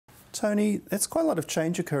Tony, there's quite a lot of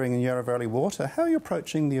change occurring in Yarra Valley Water. How are you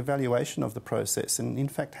approaching the evaluation of the process? And in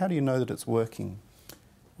fact, how do you know that it's working?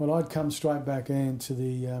 Well, I'd come straight back into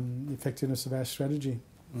the effectiveness of our strategy.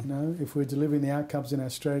 You know, if we're delivering the outcomes in our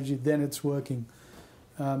strategy, then it's working.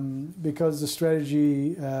 Because the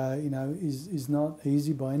strategy, you know, is not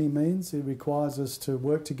easy by any means. It requires us to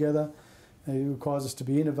work together. It requires us to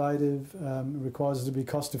be innovative. It requires us to be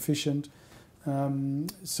cost efficient.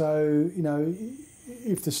 So, you know,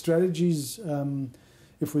 if the strategies,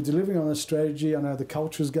 if we're delivering on a strategy, I know the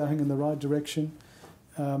culture is going in the right direction.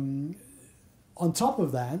 On top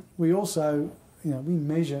of that, we also, you know, we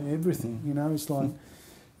measure everything. You know, it's like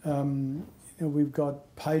you know, we've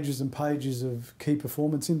got pages and pages of key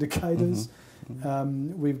performance indicators.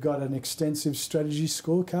 We've got an extensive strategy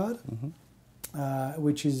scorecard,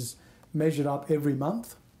 which is measured up every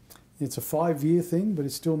month. It's a 5-year thing, but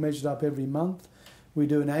it's still measured up every month. We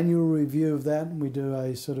do an annual review of that, and we do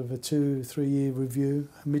a sort of a 2-3 year review,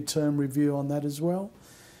 a midterm review on that as well.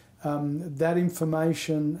 That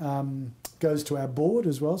information goes to our board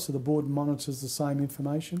as well, so the board monitors the same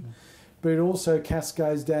information. But it also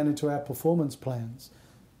cascades down into our performance plans.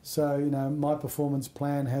 So, you know, my performance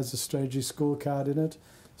plan has a strategy scorecard in it.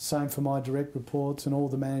 Same for my direct reports, and all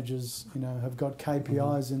the managers, you know, have got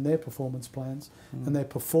KPIs in their performance plans, and their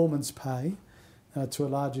performance pay, to a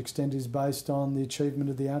large extent, is based on the achievement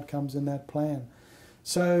of the outcomes in that plan.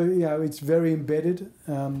 So, you know, it's very embedded,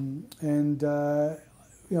 and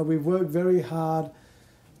you know, we've worked very hard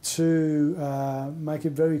to make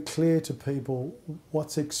it very clear to people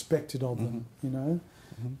what's expected of them, you know.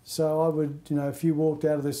 So I would, you know, if you walked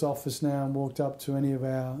out of this office now and walked up to any of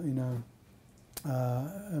our, you know,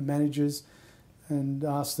 managers and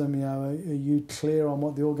asked them, you know, are you clear on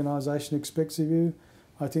what the organisation expects of you?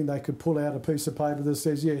 I think they could pull out a piece of paper that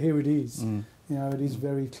says, yeah, here it is. You know, it is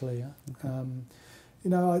very clear. You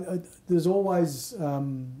know, there's always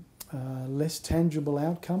less tangible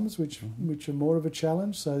outcomes, which are more of a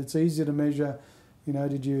challenge. So it's easier to measure, you know,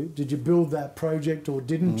 did you build that project or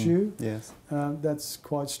didn't you? Yes. That's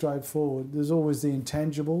quite straightforward. There's always the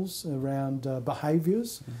intangibles around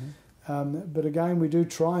behaviours. But again, we do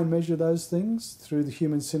try and measure those things through the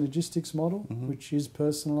human synergistics model, which is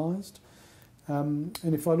personalised. And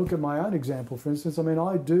if I look at my own example, for instance, I mean,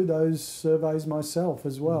 I do those surveys myself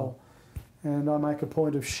as well. And I make a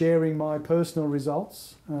point of sharing my personal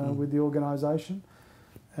results with the organisation.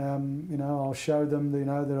 You know, I'll show them, you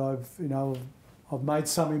know, that I've made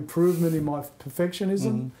some improvement in my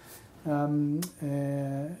perfectionism, and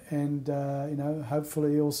you know,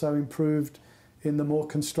 hopefully also improved in the more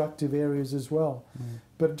constructive areas as well.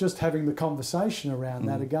 But just having the conversation around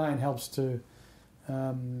that again helps to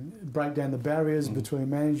break down the barriers between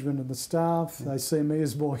management and the staff. They see me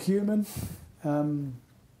as more human.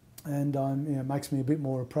 And you know, makes me a bit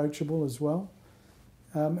more approachable as well.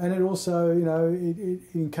 And it also, you know, it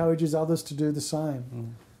encourages others to do the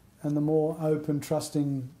same. And the more open,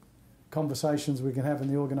 trusting conversations we can have in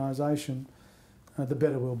the organisation, the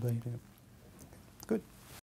better we'll be.